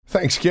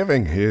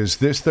Thanksgiving is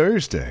this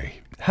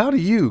Thursday. How do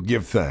you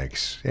give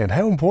thanks, and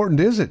how important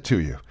is it to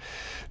you?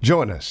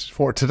 Join us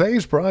for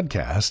today's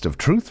broadcast of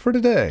Truth for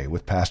Today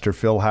with Pastor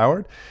Phil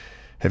Howard.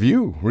 Have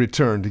you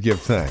returned to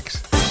give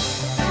thanks?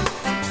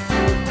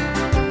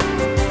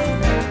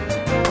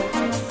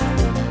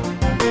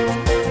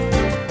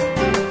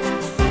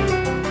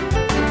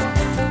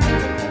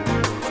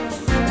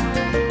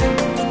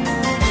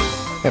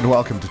 And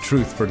welcome to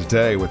Truth for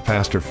Today with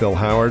Pastor Phil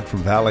Howard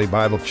from Valley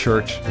Bible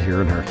Church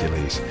here in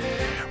Hercules.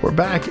 We're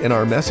back in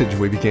our message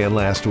we began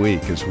last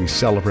week as we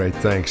celebrate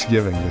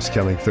Thanksgiving this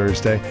coming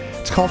Thursday.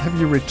 It's called, Have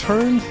You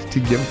Returned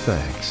to Give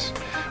Thanks?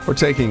 We're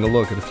taking a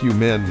look at a few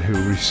men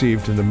who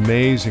received an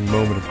amazing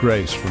moment of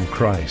grace from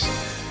Christ.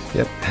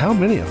 Yet, how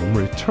many of them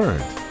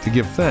returned to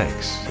give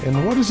thanks?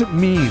 And what does it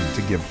mean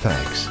to give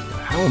thanks?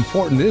 How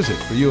important is it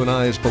for you and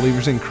I as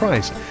believers in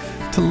Christ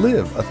to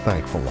live a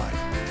thankful life?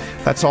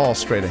 That's all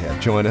straight ahead.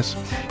 Join us.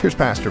 Here's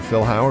Pastor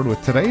Phil Howard with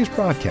today's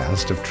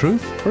broadcast of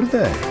Truth for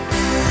Today.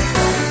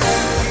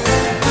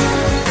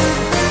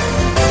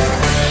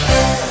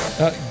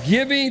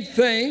 Giving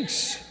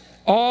thanks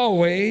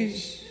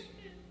always,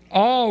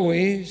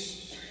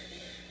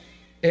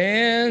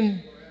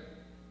 and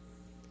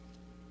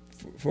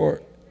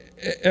for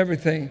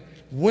everything.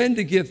 When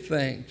to give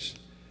thanks?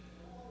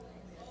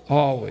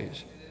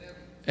 Always.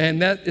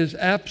 And that is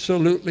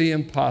absolutely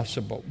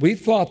impossible. We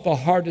thought the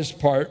hardest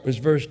part was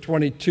verse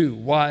 22,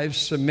 wives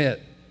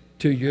submit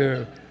to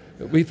your...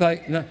 We thought,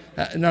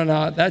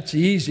 no, that's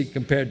easy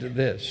compared to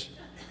this.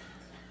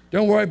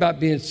 Don't worry about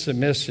being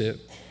submissive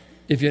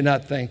if you're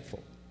not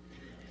thankful.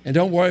 And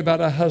don't worry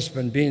about a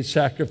husband being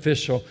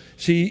sacrificial.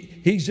 See,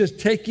 he's just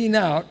taking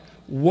out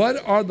what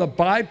are the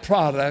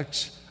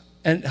byproducts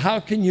and how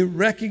can you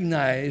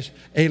recognize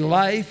a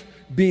life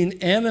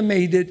being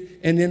animated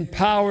and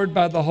empowered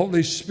by the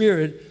Holy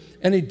Spirit.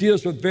 And he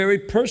deals with very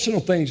personal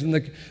things.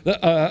 And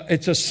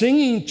it's a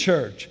singing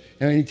church.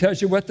 And he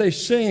tells you what they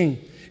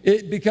sing.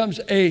 It becomes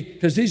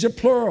because these are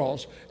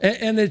plurals.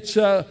 And it's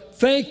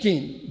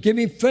thanking,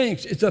 giving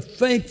thanks. It's a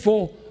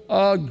thankful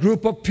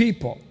group of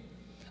people.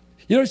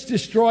 You know, it's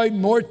destroyed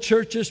more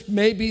churches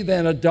maybe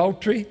than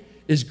adultery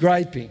is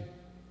griping.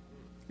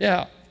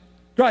 Yeah,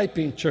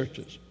 griping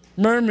churches,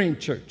 murmuring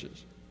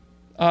churches.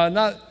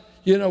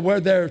 Where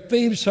their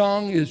theme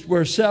song is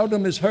where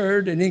seldom is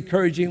heard an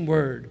encouraging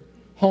word.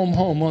 Home,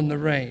 home on the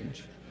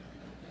range.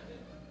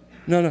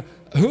 No.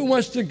 Who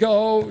wants to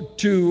go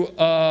to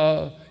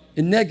a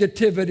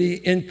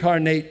negativity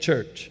incarnate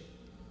church?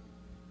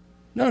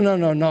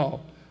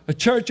 No. A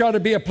church ought to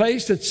be a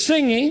place that's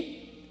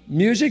singing.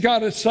 Music ought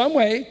to some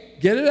way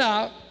get it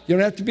out. You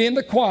don't have to be in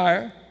the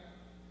choir.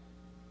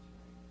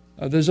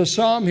 There's a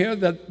psalm here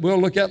that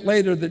we'll look at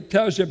later that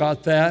tells you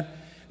about that.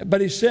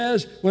 But he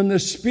says when the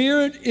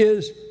Spirit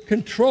is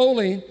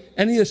controlling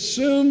and he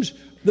assumes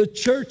the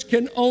church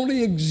can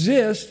only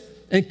exist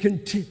and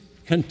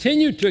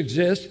continue to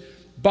exist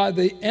by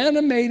the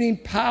animating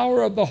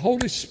power of the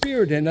Holy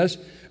Spirit in us,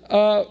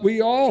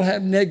 we all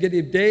have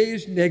negative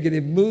days,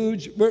 negative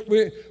moods.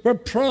 We're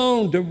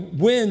prone to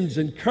winds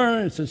and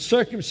currents and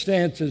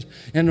circumstances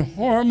and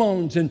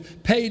hormones and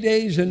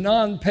paydays and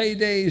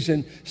non-paydays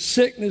and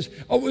sickness.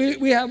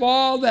 We have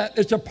all that.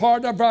 It's a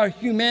part of our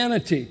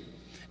humanity.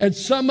 And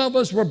some of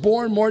us were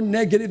born more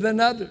negative than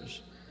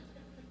others.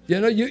 You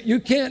know, you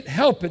can't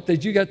help it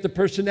that you got the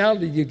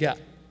personality you got.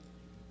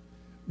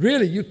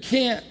 Really, you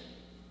can't.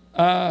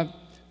 And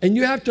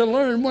you have to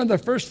learn, one of the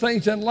first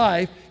things in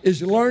life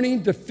is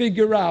learning to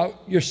figure out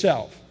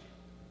yourself.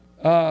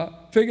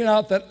 Figuring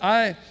out that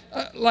I'll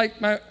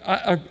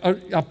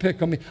pick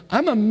on me.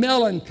 I'm a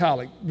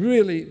melancholic,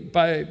 really,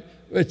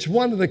 it's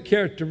one of the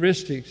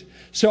characteristics.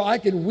 So I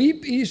can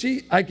weep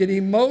easy, I can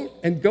emote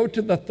and go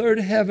to the third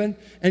heaven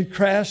and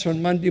crash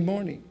on Monday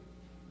morning.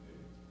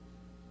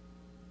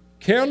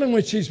 Carolyn,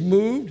 when she's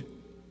moved,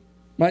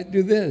 might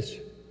do this.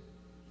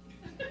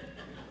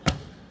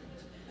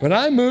 When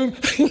I move,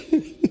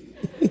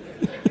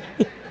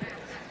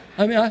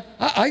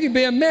 I can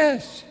be a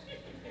mess.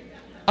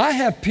 I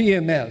have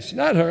PMS,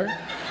 not her.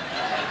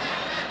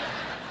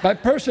 By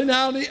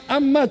personality,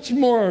 I'm much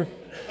more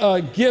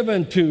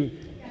given to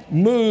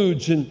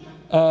moods and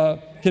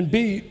can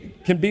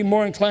be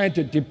more inclined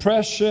to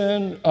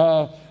depression,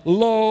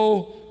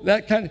 low,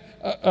 that kind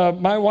of.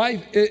 My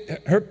wife,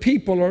 her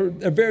people are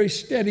a very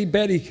steady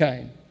Betty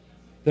kind.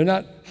 They're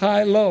not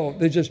high, low.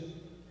 They just.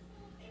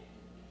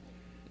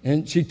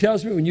 And she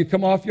tells me, when you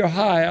come off your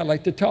high, I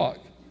like to talk.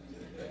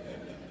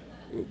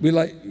 We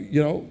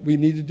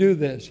need to do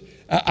this.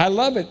 I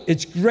love it.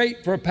 It's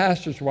great for a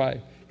pastor's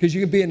wife because you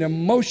can be an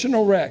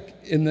emotional wreck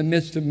in the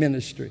midst of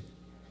ministry.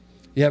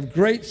 You have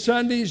great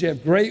Sundays, you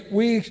have great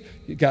weeks,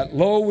 you got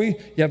low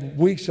weeks, you have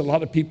weeks a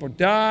lot of people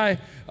die,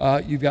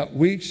 you've got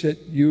weeks that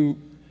you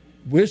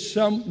wish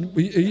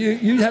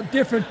you have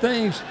different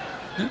things.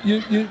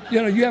 You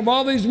have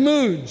all these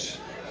moods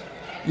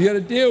you got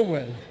to deal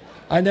with.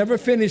 I never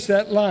finished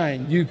that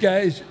line. You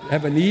guys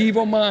have an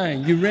evil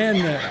mind. You ran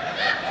there.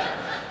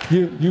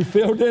 You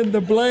filled in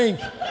the blank.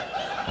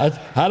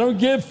 I don't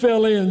give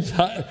fill-ins.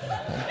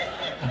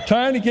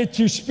 trying to get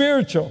you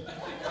spiritual.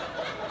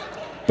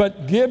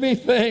 But giving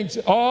thanks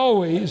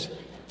always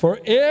for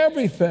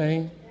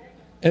everything,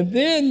 and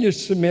then you're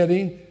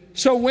submitting.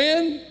 So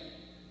when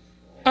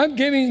I'm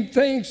giving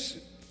thanks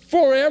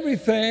for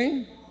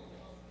everything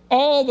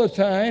all the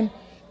time,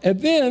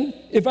 and then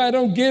if I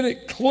don't get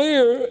it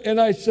clear and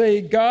I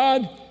say,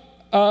 God,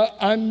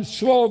 I'm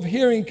slow of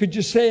hearing, could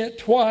you say it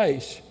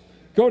twice?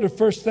 Go to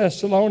 1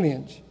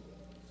 Thessalonians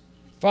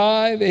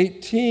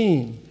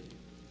 5:18.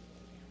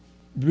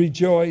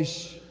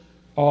 Rejoice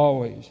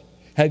always.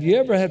 Have you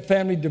ever had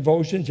family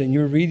devotions and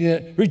you're reading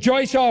it?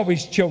 Rejoice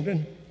always,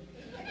 children.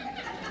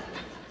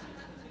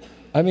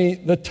 I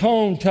mean, the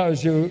tone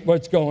tells you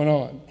what's going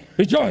on.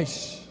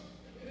 Rejoice.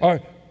 Or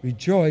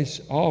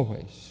rejoice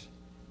always.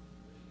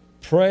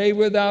 Pray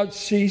without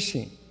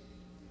ceasing.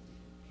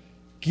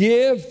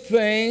 Give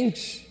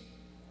thanks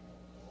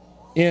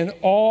in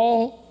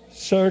all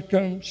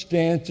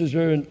circumstances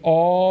or in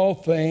all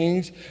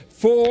things,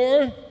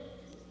 for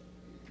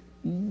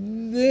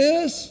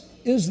this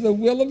is the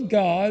will of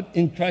God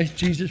in Christ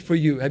Jesus for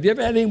you. Have you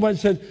ever had anyone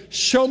said,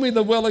 show me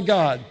the will of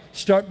God?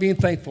 Start being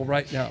thankful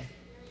right now.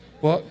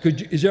 Well,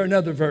 is there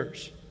another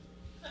verse?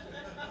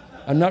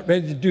 I'm not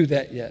ready to do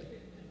that yet.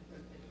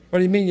 What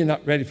do you mean you're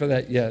not ready for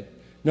that yet?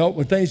 No,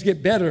 when things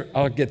get better,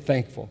 I'll get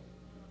thankful.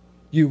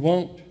 You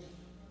won't.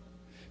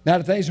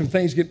 Matter of things, when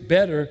things get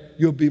better,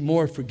 you'll be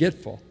more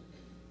forgetful.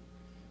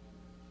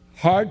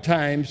 Hard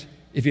times,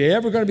 if you're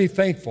ever going to be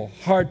thankful,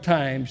 hard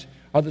times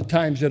are the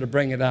times that'll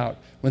bring it out.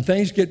 When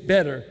things get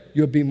better,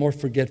 you'll be more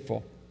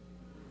forgetful.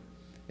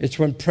 It's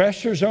when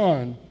pressure's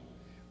on.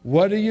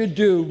 What do you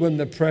do when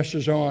the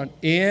pressure's on?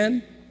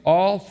 In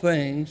all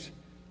things,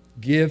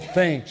 give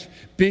thanks.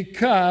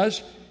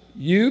 Because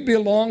you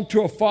belong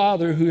to a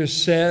Father who has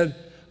said,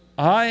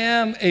 I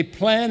am a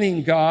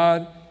planning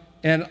God,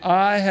 and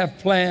I have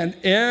planned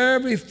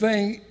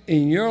everything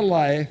in your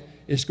life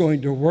is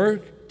going to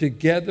work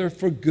together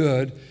for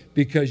good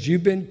because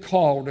you've been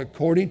called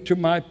according to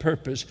my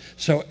purpose.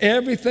 So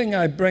everything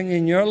I bring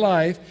in your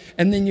life,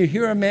 and then you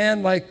hear a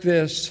man like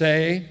this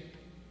say,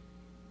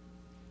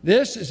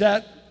 this is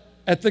at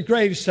the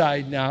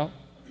graveside now.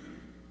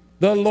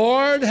 The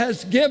Lord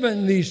has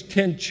given these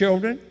 10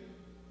 children,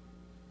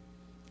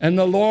 and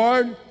the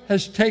Lord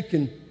has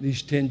taken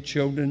these 10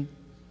 children.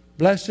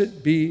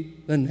 Blessed be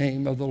the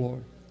name of the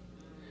Lord.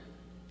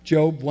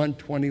 Job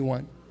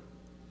 121.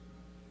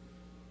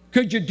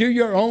 Could you do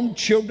your own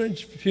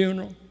children's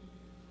funeral?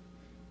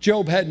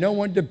 Job had no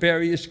one to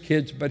bury his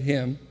kids but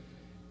him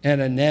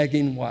and a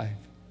nagging wife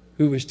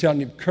who was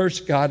telling him, curse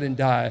God and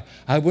die.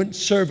 I wouldn't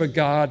serve a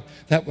God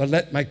that would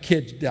let my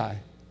kids die,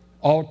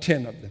 all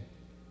 10 of them.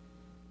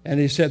 And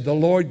he said, the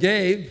Lord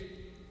gave,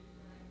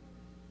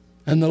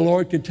 and the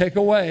Lord can take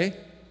away.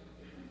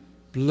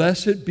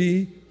 Blessed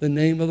be the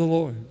name of the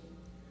Lord.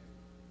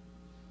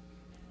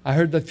 I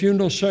heard the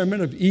funeral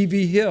sermon of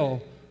E.V.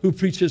 Hill, who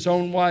preached his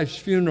own wife's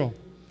funeral,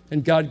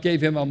 and God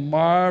gave him a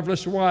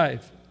marvelous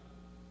wife.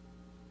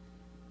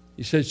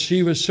 He said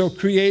she was so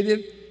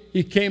creative.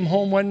 He came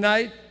home one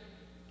night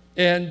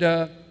and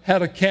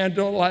had a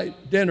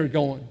candlelight dinner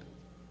going.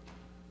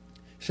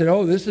 He said,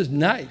 oh, this is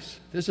nice.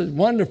 This is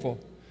wonderful.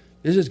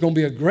 This is going to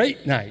be a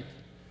great night.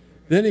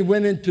 Then he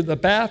went into the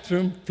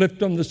bathroom,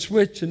 flipped on the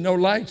switch, and no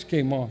lights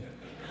came on.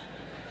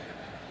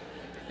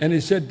 And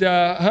he said,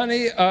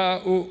 honey,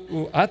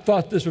 I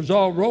thought this was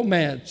all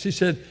romance. He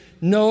said,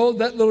 no,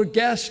 that little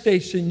gas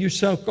station you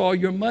sunk all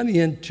your money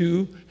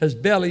into has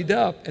bellied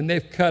up, and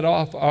they've cut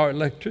off our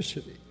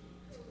electricity.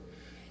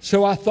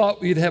 So I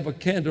thought we'd have a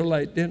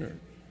candlelight dinner.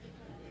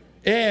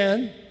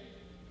 And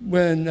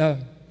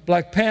when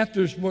Black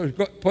Panthers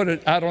put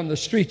it out on the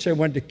streets, they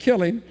wanted to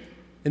kill him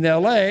in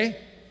L.A.,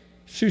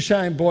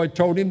 Shoeshine Boy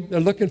told him, they're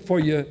looking for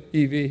you,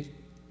 Evie.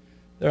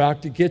 They're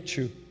out to get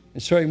you.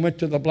 And so he went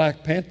to the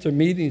Black Panther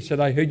meeting and said,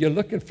 I heard you're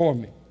looking for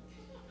me.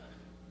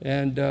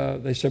 And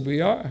they said,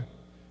 we are.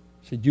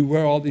 He said, you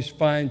wear all these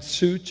fine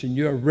suits, and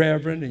you're a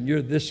reverend, and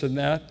you're this and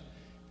that.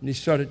 And he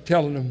started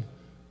telling them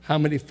how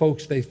many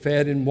folks they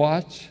fed in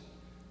Watts,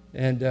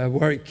 and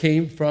where he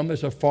came from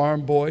as a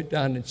farm boy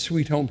down in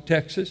Sweet Home,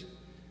 Texas.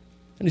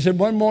 And he said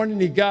one morning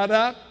he got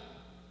up,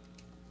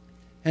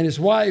 and his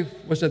wife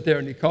wasn't there,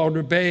 and he called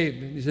her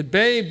Babe. And he said,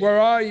 Babe, where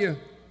are you?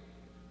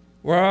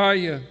 Where are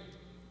you?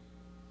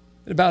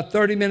 And about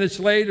 30 minutes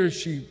later,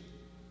 she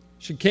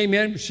came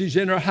in. She's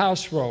in her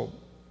house robe.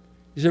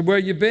 He said, where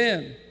you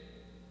been?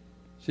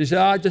 She said,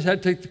 I just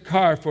had to take the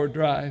car for a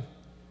drive.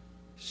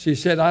 She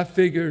said, I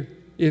figured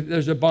if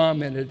there's a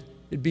bomb in it,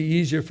 it'd be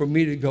easier for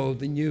me to go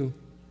than you.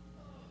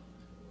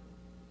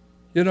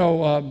 You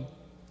know,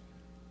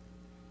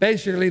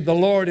 basically the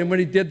Lord, and when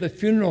he did the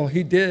funeral,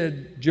 he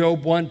did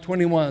Job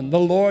 121. The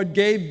Lord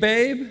gave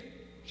Babe.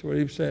 That's what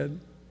he said.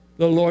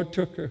 The Lord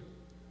took her.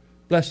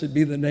 Blessed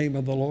be the name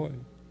of the Lord.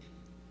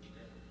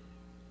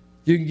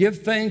 You can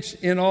give thanks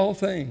in all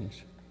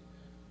things.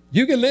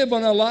 You can live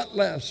on a lot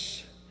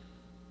less.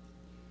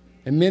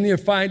 And many are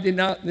finding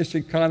out in this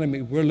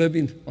economy we're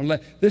living on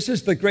less. This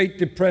is the Great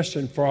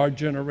Depression for our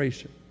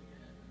generation.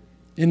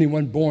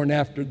 Anyone born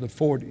after the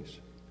 40s.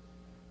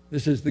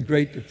 This is the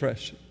Great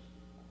Depression.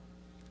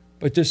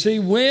 But you see,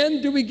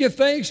 when do we give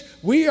thanks?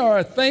 We are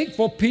a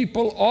thankful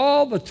people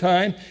all the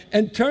time.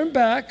 And turn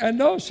back. I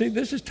know, see,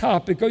 this is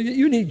topical.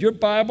 You need, your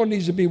Bible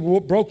needs to be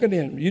broken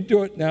in. You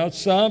do it now.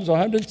 Psalms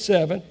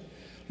 107.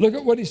 Look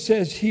at what he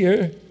says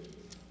here.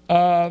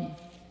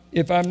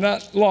 If I'm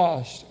not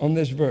lost on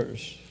this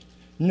verse.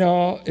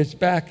 No, it's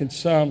back in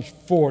Psalms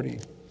 40.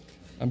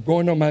 I'm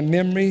going on my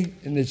memory,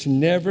 and it's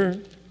never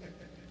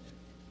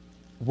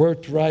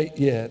worked right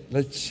yet.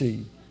 Let's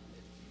see.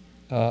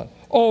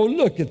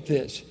 Look at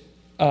this.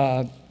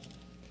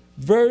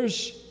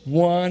 Verse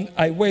 1,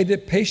 I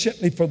waited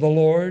patiently for the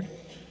Lord.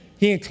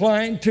 He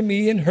inclined to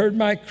me and heard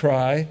my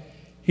cry.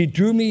 He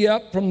drew me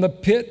up from the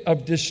pit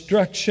of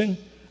destruction,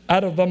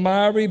 out of the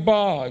miry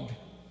bog,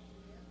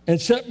 and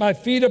set my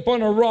feet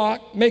upon a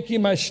rock,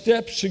 making my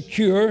steps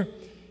secure.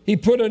 He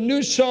put a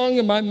new song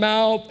in my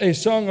mouth, a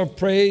song of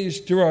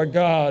praise to our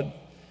God.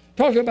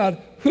 Talking about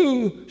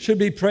who should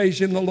be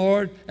praising the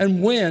Lord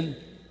and when.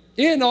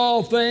 In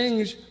all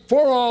things,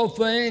 for all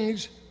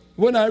things,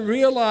 when I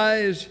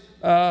realize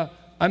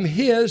I'm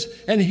His.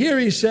 And here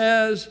he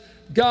says,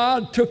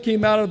 God took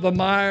him out of the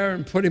mire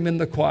and put him in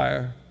the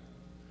choir.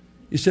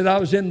 He said, I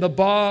was in the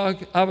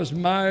bog, I was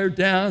mired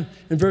down.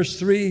 In verse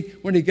 3,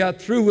 when he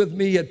got through with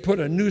me, he had put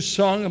a new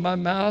song in my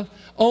mouth.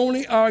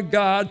 Only our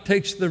God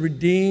takes the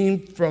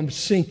redeemed from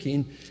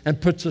sinking and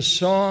puts a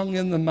song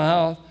in the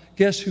mouth.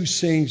 Guess who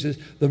sings this?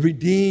 The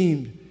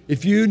redeemed.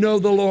 If you know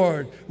the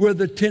Lord, we're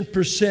the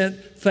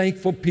 10%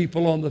 thankful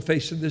people on the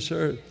face of this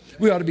earth.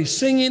 We ought to be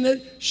singing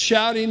it,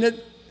 shouting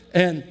it,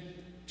 and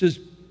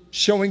just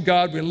showing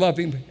God we love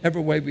Him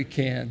every way we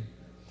can.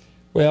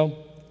 Well,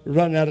 we're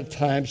running out of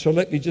time, so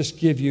let me just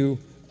give you,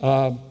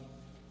 I'll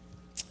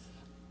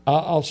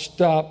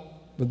stop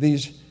with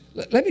these.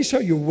 Let me show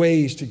you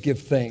ways to give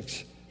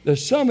thanks.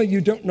 There's some of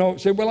you don't know,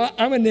 say, well,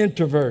 I'm an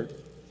introvert,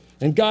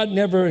 and God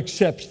never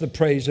accepts the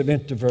praise of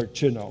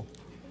introverts, you know,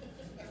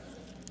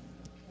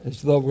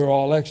 as though we're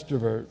all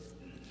extrovert.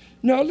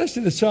 No,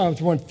 listen to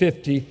Psalms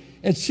 150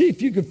 and see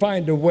if you can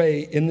find a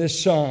way in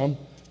this psalm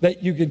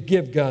that you could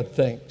give God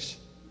thanks.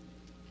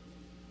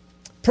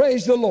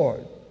 Praise the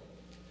Lord.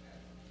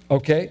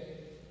 Okay,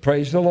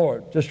 praise the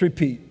Lord. Just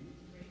repeat.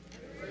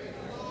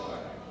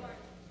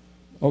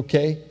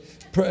 Okay,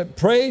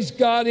 praise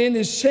God in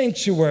His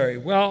sanctuary.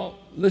 Well,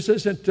 this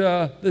isn't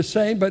the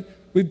same, but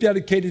we've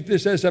dedicated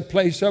this as a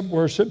place of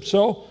worship,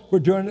 so we're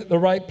doing it in the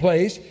right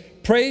place.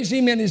 Praise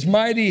Him in His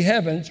mighty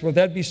heavens. Well,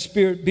 that'd be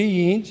spirit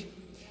beings.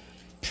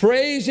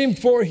 Praise Him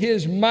for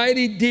His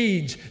mighty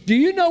deeds. Do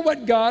you know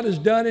what God has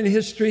done in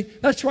history?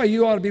 That's why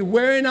you ought to be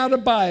wearing out a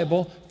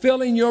Bible,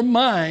 filling your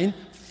mind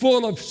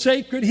full of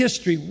sacred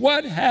history.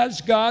 What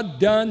has God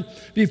done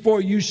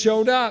before you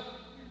showed up?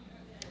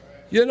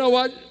 You know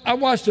what? I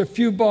watched a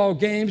few ball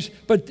games,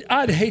 but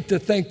I'd hate to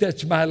think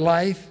that's my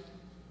life.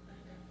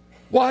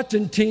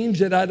 Watching teams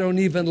that I don't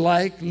even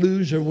like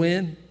lose or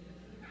win.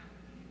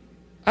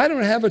 I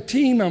don't have a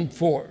team I'm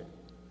for.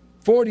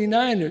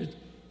 49ers,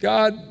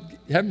 God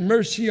have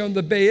mercy on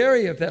the Bay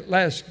Area if that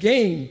last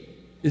game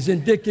is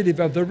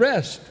indicative of the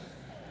rest.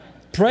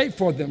 Pray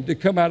for them to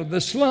come out of the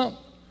slump.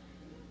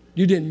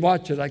 You didn't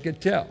watch it, I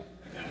could tell.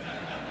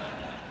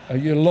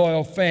 You're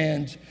loyal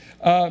fans.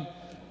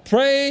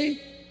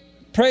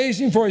 Praise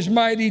Him for His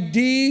mighty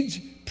deeds.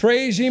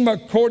 Praise Him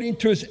according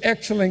to His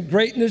excellent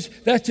greatness.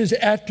 That's His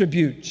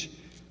attributes.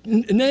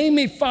 Name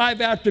me 5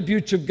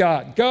 attributes of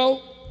God.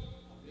 Go.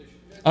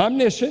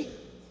 Omniscient.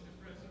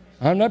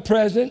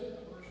 Omnipresent.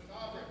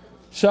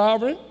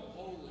 Sovereign.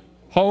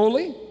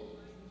 Holy.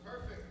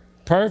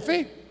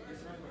 Perfect.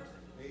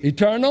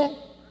 Eternal.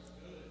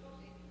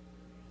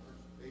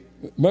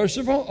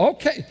 Merciful.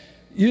 Okay.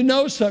 You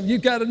know something.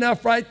 You've got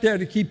enough right there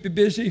to keep you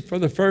busy for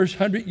the first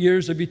 100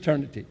 years of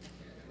eternity.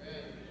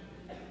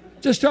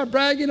 Just start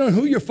bragging on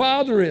who your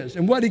Father is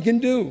and what He can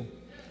do.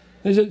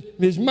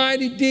 His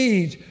mighty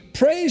deeds.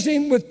 Praise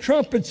Him with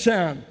trumpet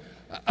sound.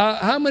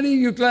 How many of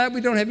you are glad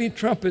we don't have any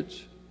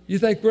trumpets? You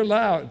think we're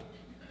loud.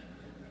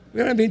 We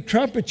don't have any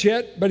trumpets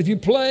yet, but if you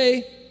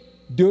play,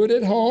 do it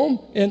at home.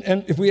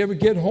 And if we ever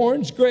get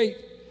horns, great.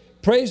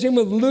 Praise Him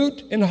with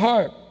lute and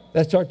harp.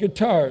 That's our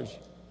guitars.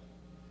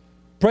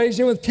 Praise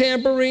Him with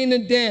tambourine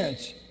and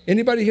dance.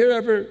 Anybody here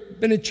ever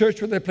been in church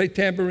where they play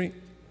tambourine?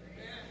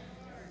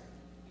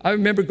 I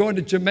remember going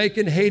to Jamaica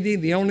and Haiti.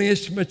 The only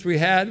instruments we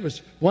had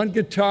was one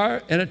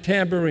guitar and a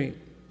tambourine.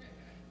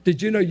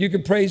 Did you know you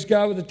could praise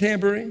God with a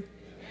tambourine?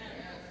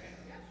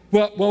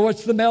 Well,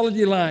 what's the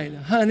melody line?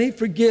 Honey,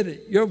 forget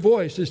it. Your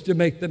voice is to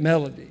make the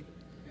melody.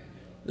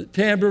 The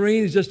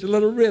tambourine is just a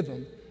little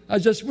rhythm. I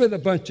was just with a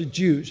bunch of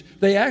Jews.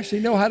 They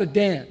actually know how to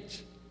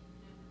dance.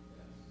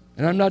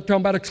 And I'm not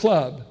talking about a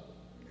club.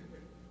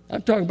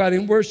 I'm talking about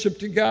in worship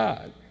to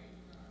God.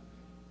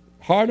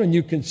 Hard on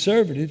you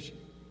conservatives,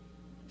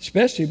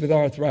 especially with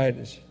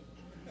arthritis.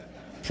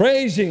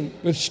 Praise Him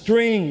with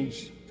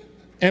strings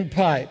and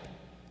pipe.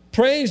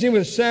 Praise Him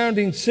with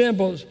sounding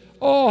cymbals.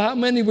 Oh, how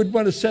many would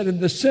want to sit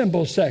in the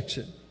cymbal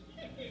section?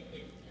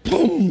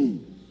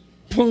 Boom,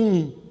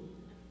 boom.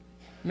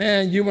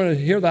 Man, you want to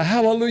hear the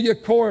hallelujah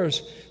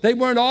chorus. They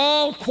weren't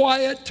all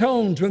quiet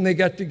tones when they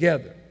got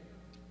together.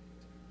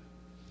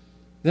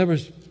 There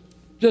was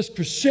just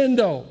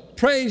crescendo,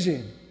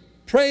 praising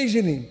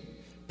Him.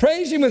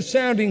 Praise Him with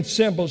sounding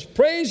cymbals.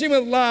 Praise Him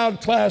with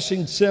loud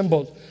clashing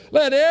cymbals.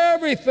 Let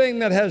everything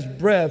that has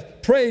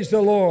breath praise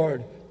the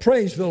Lord.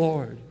 Praise the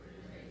Lord.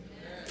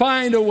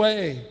 Find a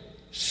way.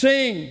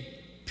 Sing.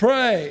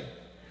 Pray.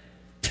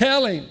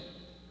 Tell Him.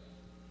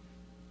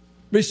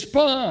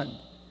 Respond.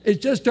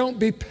 It just don't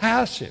be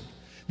passive.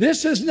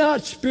 This is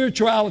not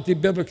spirituality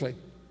biblically.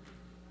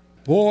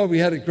 Boy, we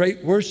had a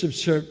great worship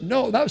service.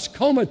 No, that was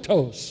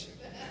comatose.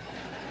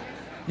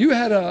 You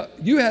had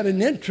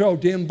an intro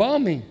to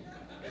embalming.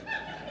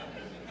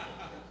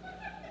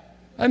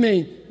 I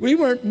mean, we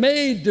weren't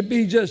made to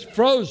be just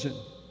frozen.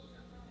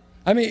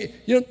 I mean,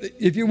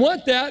 if you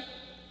want that,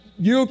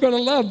 you're going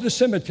to love the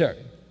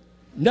cemetery.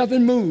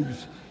 Nothing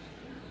moves.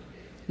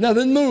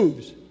 Nothing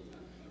moves.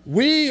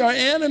 We are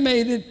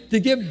animated to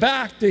give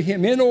back to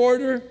Him in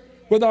order,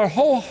 with our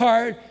whole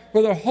heart,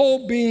 with our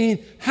whole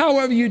being,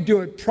 however you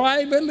do it.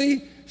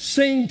 Privately,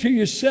 sing to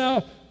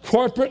yourself.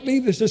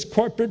 Corporately, this is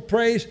corporate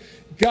praise.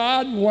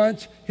 God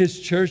wants His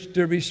church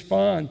to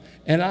respond.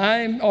 And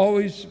I'm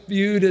always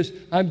viewed as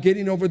I'm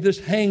getting over this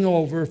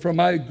hangover from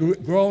my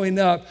growing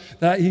up,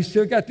 that He's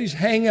still got these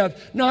hang-ups.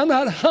 No, I'm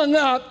not hung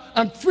up.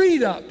 I'm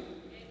freed up.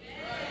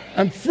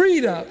 I'm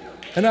freed up.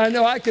 And I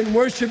know I can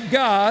worship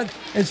God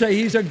and say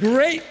He's a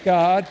great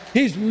God.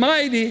 He's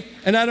mighty.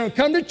 And I don't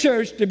come to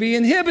church to be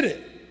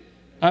inhibited.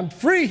 I'm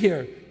free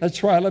here.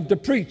 That's why I love to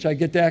preach. I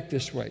get to act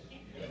this way.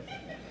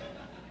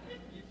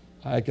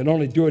 I can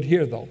only do it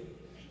here, though.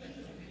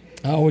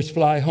 I always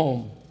fly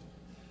home.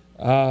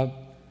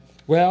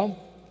 Well,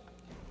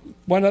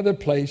 one other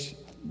place,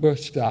 we'll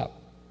stop.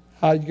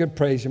 How you can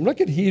praise Him. Look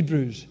at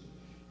Hebrews.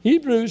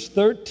 Hebrews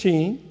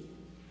 13.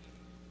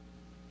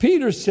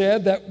 Peter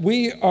said that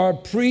we are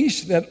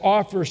priests that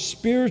offer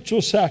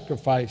spiritual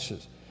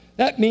sacrifices.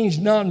 That means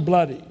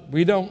non-bloody.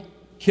 We don't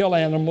kill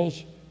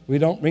animals. We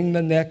don't wring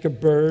the neck of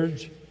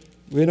birds.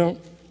 We don't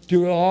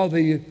do all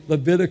the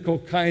Levitical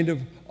kind of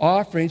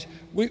offerings.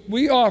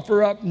 We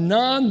offer up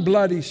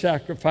non-bloody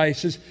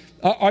sacrifices.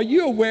 Are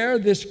you aware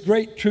of this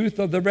great truth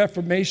of the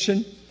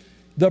Reformation?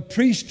 The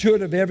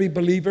priesthood of every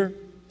believer?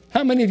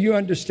 How many of you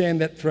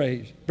understand that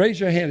phrase? Raise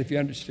your hand if you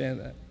understand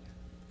that.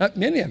 Not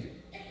many of you.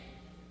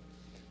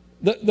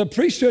 The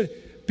priesthood,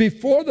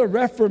 before the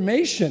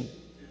Reformation,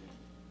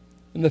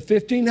 in the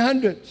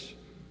 1500s,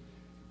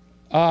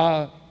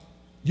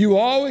 you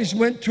always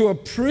went to a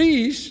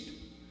priest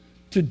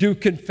to do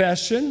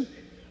confession,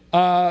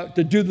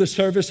 to do the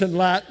service in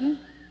Latin.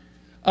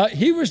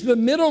 He was the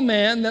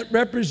middleman that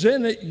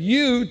represented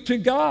you to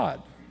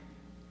God.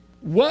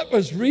 What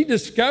was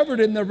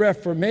rediscovered in the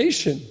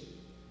Reformation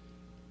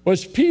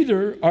was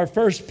Peter, our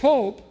first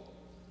pope,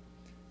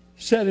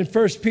 said in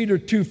 1 Peter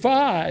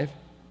 2:5,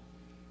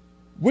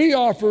 we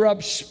offer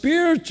up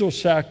spiritual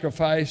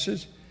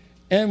sacrifices,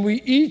 and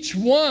we each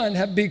one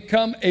have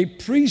become a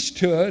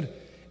priesthood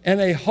and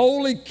a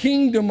holy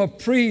kingdom of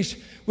priests,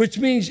 which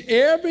means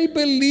every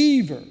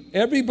believer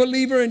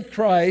in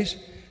Christ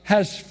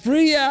has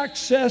free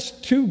access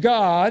to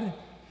God,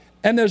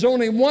 and there's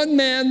only one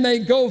man they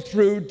go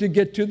through to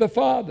get to the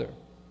Father.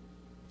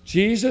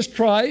 Jesus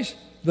Christ,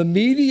 the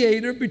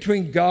mediator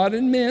between God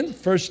and men,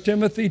 1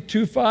 Timothy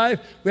 2:5.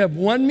 We have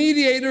one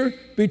mediator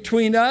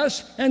between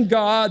us and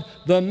God,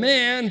 the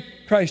man,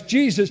 Christ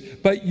Jesus.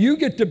 But you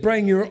get to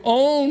bring your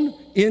own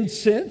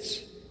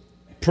incense,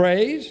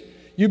 praise.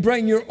 You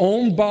bring your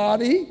own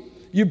body.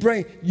 You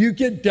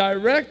get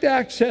direct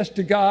access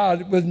to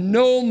God with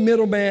no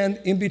middleman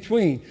in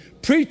between.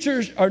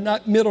 Preachers are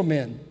not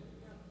middlemen.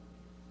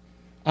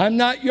 I'm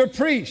not your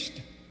priest.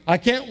 I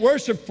can't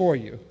worship for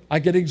you. I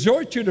can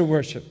exhort you to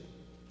worship,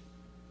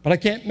 but I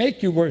can't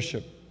make you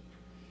worship.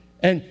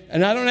 And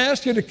I don't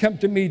ask you to come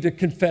to me to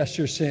confess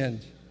your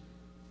sins.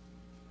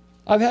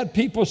 I've had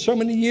people so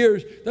many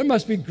years, there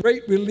must be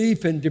great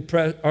relief in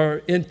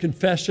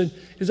confession,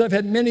 because I've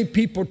had many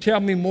people tell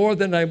me more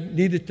than I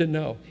needed to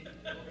know.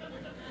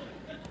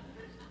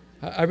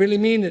 I really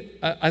mean it.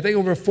 I think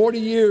over 40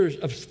 years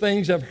of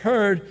things I've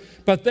heard,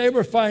 but they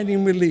were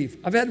finding relief.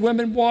 I've had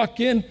women walk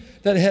in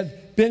that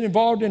had been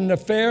involved in an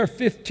affair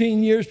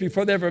 15 years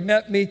before they ever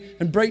met me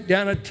and break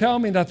down and tell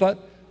me, and I thought,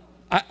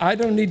 I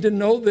don't need to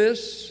know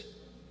this,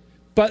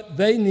 but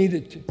they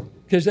needed to,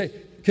 because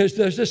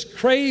there's this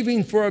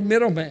craving for a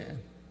middleman.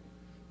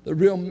 The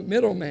real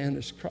middleman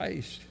is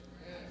Christ.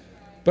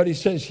 But he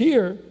says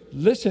here,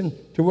 listen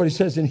to what he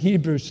says in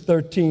Hebrews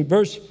 13,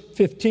 verse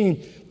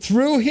 15.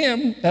 Through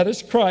Him, that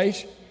is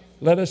Christ,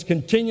 let us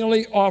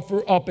continually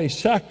offer up a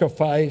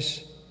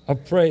sacrifice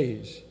of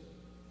praise.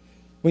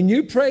 When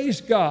you praise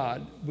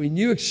God, when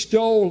you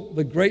extol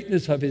the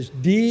greatness of His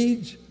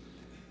deeds,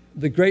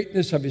 the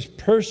greatness of His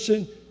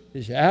person,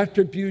 His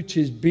attributes,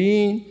 His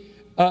being,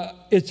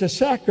 it's a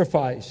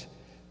sacrifice.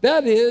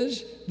 That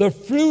is the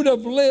fruit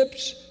of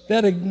lips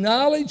that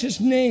acknowledge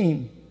His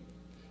name.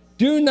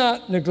 Do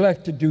not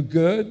neglect to do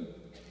good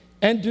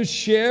and to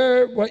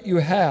share what you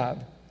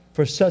have,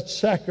 for such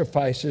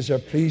sacrifices are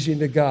pleasing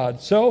to God.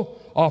 So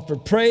offer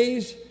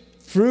praise,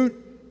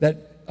 fruit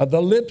that of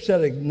the lips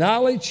that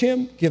acknowledge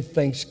him, give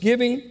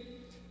thanksgiving.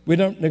 We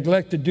don't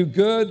neglect to do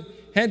good,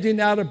 handing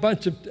out a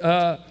bunch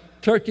of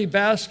turkey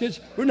baskets.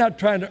 We're not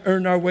trying to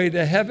earn our way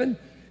to heaven.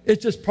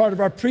 It's just part of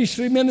our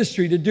priestly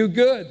ministry to do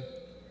good.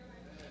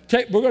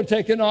 We're going to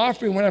take an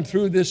offering when I'm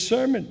through this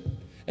sermon.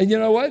 And you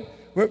know what?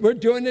 We're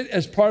doing it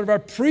as part of our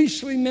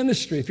priestly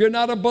ministry. If you're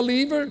not a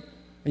believer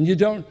and you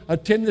don't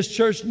attend this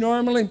church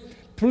normally,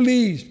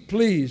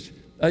 please,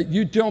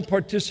 you don't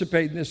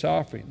participate in this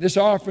offering. This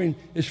offering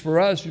is for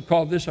us who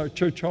call this our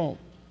church home.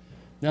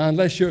 Now,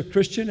 unless you're a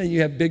Christian and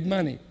you have big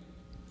money.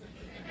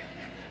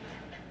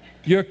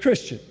 You're a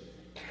Christian.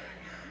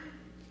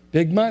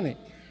 Big money.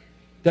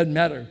 Doesn't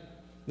matter.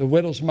 The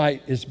widow's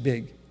mite is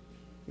big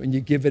when you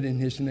give it in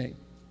his name.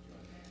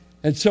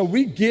 And so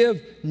we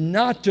give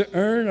not to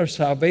earn our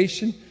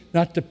salvation,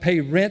 not to pay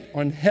rent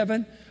on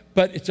heaven,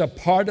 but it's a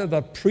part of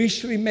the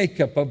priestly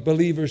makeup of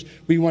believers.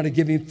 We want to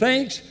give him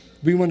thanks.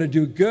 We want to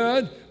do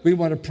good. We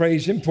want to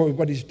praise him for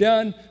what he's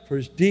done, for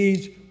his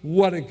deeds.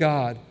 What a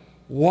God.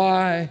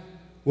 Why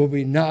will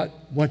we not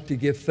want to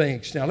give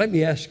thanks? Now, let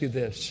me ask you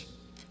this.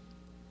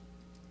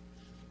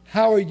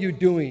 How are you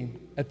doing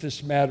at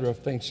this matter of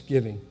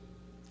Thanksgiving?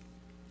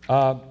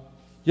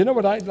 You know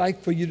what I'd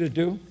like for you to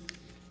do?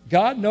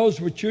 God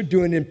knows what you're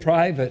doing in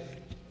private,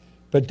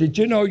 but did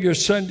you know your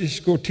Sunday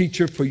school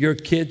teacher for your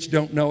kids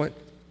don't know it?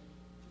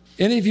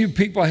 Any of you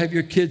people have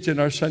your kids in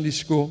our Sunday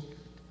school?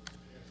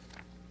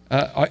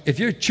 If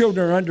your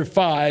children are under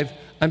 5,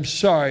 I'm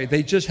sorry,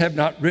 they just have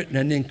not written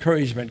an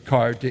encouragement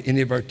card to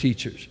any of our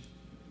teachers.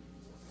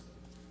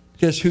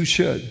 Guess who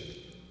should?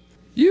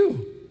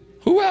 You.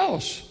 Who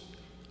else?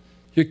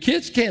 Your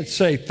kids can't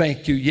say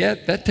thank you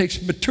yet. That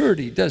takes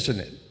maturity, doesn't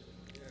it?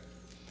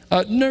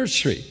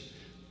 Nursery.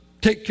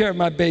 Take care of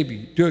my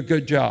baby. Do a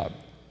good job.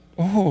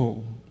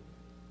 Oh,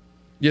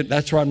 yeah,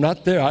 that's why I'm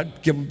not there.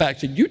 I'd give them back.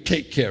 Say, you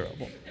take care of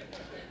them.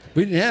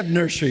 We didn't have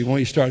nursery when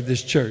we started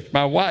this church.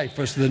 My wife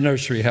was the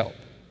nursery help.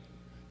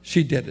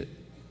 She did it.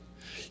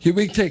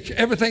 We take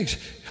everything.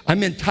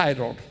 I'm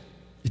entitled.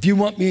 If you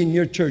want me in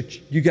your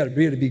church, you got to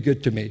really be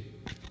good to me.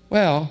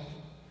 Well,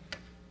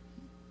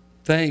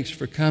 thanks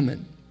for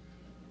coming.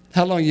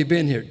 How long you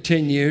been here?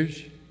 10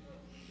 years?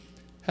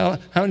 How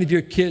many of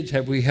your kids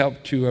have we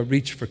helped to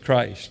reach for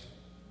Christ?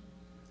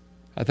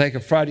 I think a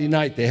Friday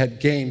night they had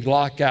games,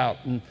 lockout,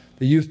 and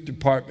the youth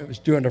department was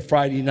doing a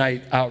Friday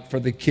night out for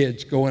the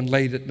kids, going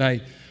late at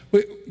night.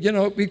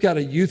 We've got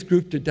a youth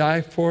group to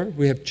die for.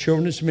 We have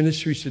children's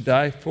ministries to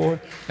die for,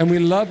 and we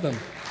love them.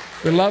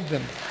 We love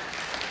them.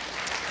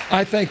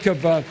 I think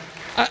of an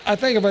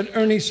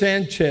Ernie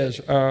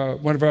Sanchez,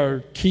 one of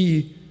our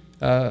key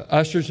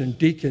ushers and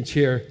deacons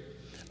here.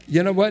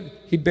 You know what?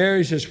 He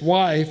buries his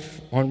wife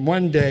on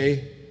one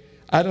day.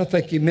 I don't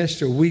think he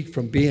missed a week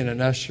from being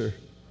an usher.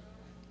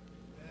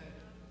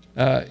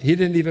 He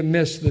didn't even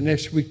miss the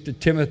next week to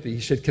Timothy.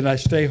 He said, can I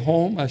stay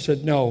home? I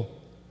said, no.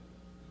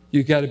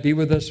 You got to be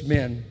with us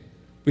men.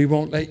 We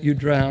won't let you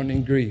drown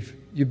in grief.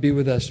 You be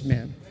with us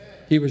men.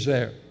 He was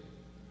there.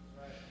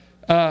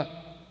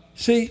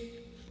 See,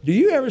 do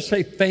you ever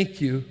say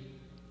thank you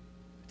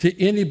to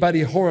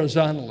anybody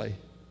horizontally?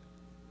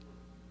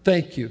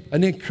 Thank you.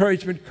 An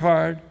encouragement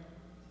card.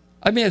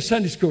 A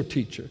Sunday school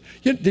teacher.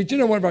 Did you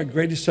know one of our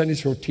greatest Sunday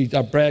school teachers,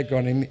 I brag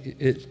on him,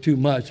 it's too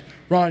much,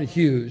 Ron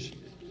Hughes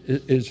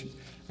is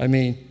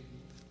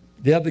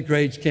the other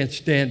grades can't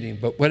stand him,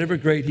 but whatever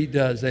grade he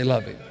does, they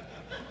love him.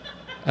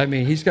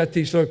 He's got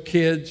these little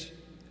kids,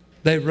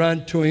 they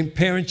run to him.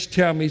 Parents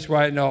tell me, so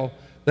I know,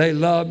 they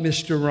love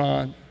Mr.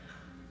 Ron.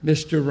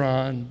 Mr.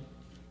 Ron,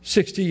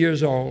 60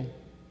 years old,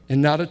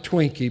 and not a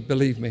Twinkie,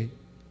 believe me.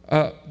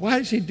 Why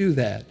does he do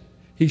that?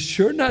 He's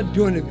sure not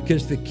doing it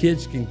because the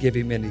kids can give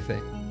him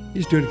anything.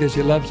 He's doing it because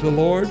he loves the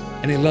Lord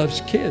and he loves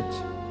kids.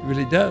 He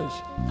really does.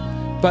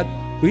 But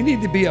we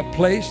need to be a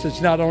place that's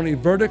not only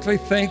vertically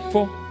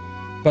thankful,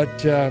 but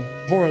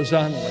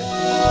horizontally.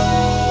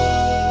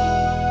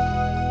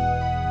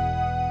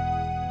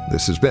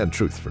 This has been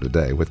Truth for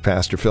Today with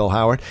Pastor Phil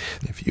Howard.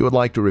 If you would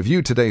like to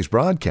review today's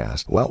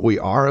broadcast, well, we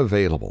are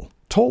available.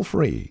 Toll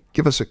free.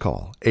 Give us a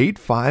call.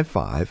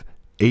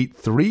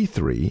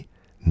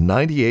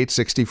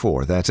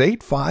 855-833-9864. That's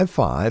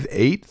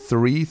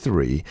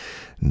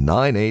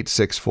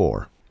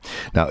 855-833-9864.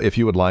 Now, if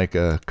you would like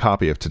a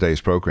copy of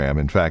today's program,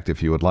 in fact,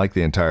 if you would like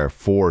the entire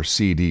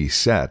 4-CD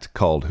set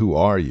called Who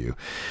Are You?,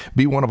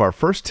 be one of our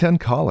first 10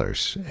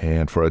 callers,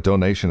 and for a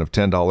donation of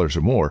 $10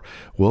 or more,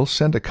 we'll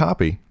send a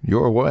copy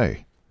your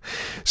way.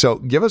 So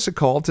give us a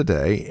call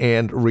today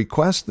and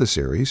request the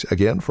series,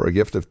 again, for a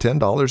gift of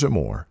 $10 or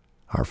more.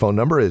 Our phone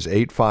number is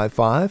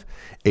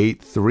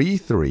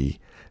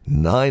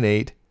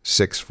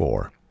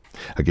 855-833-9864.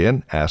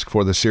 Again, ask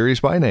for the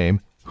series by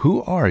name,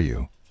 Who Are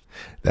You?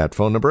 That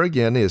phone number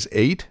again is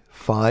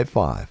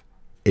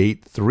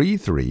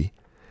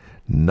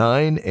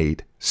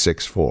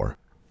 855-833-9864.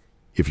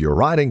 If you're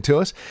writing to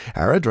us,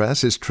 our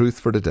address is Truth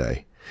for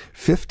Today,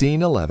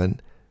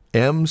 1511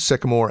 M.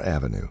 Sycamore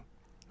Avenue.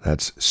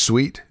 That's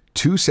Suite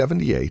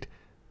 278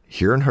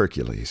 here in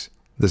Hercules,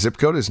 The zip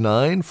code is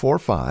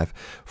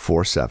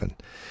 94547.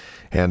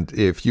 And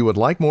if you would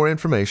like more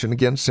information,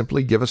 again,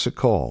 simply give us a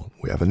call.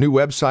 We have a new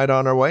website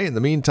on our way. In the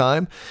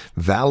meantime,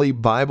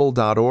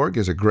 valleybible.org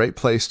is a great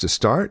place to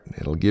start.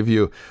 It'll give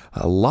you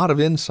a lot of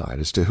insight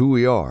as to who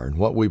we are and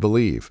what we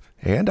believe,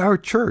 and our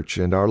church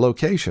and our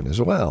location as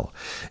well.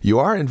 You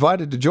are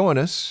invited to join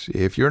us.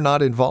 If you're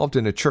not involved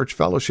in a church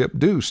fellowship,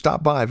 do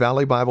stop by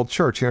Valley Bible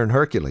Church here in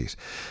Hercules.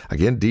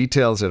 Again,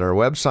 details at our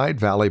website,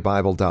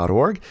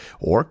 valleybible.org,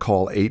 or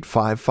call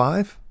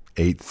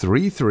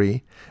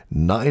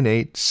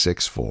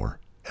 855-833-9864.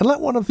 And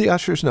let one of the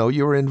ushers know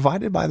you were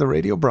invited by the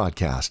radio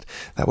broadcast.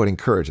 That would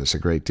encourage us a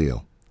great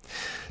deal.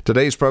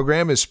 Today's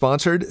program is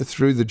sponsored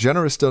through the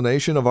generous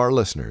donation of our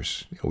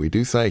listeners. We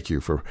do thank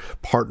you for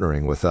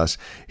partnering with us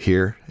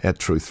here at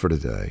Truth for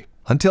Today.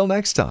 Until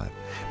next time,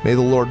 may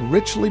the Lord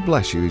richly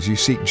bless you as you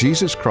seek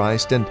Jesus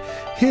Christ and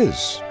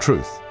His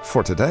truth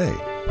for today.